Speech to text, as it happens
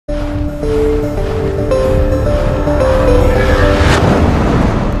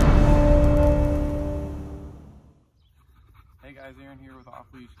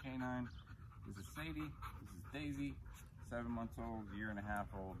7-month-old,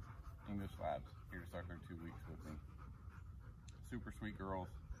 1.5-year-old English labs here to start their 2 weeks with me. Super sweet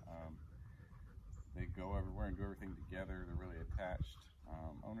girls. They go everywhere and do everything together. They're really attached.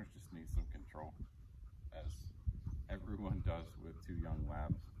 Owners just need some control, as everyone does with 2 young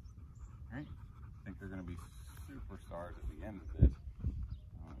labs. All right, I think they're going to be superstars at the end of this.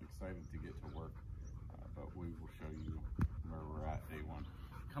 I'm excited to get to work, but we will show you where we're at day 1.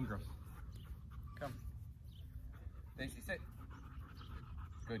 Come, girls. Come. Daisy, sit.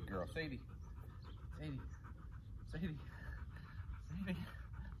 Good girl. Sadie. Sadie. Sadie. Sadie.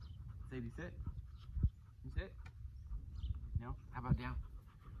 Sadie, sit. You sit? No? How about down?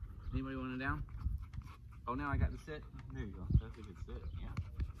 Anybody want to down? Oh, now I got to sit. There you go. That's a good sit. Yeah.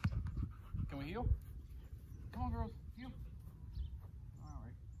 Can we heel? Come on, girls. Heel. All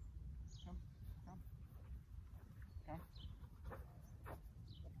right. Come. Come. Come.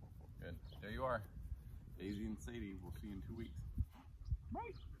 Good. There you are. Daisy and Sadie. We'll see you in 2 weeks.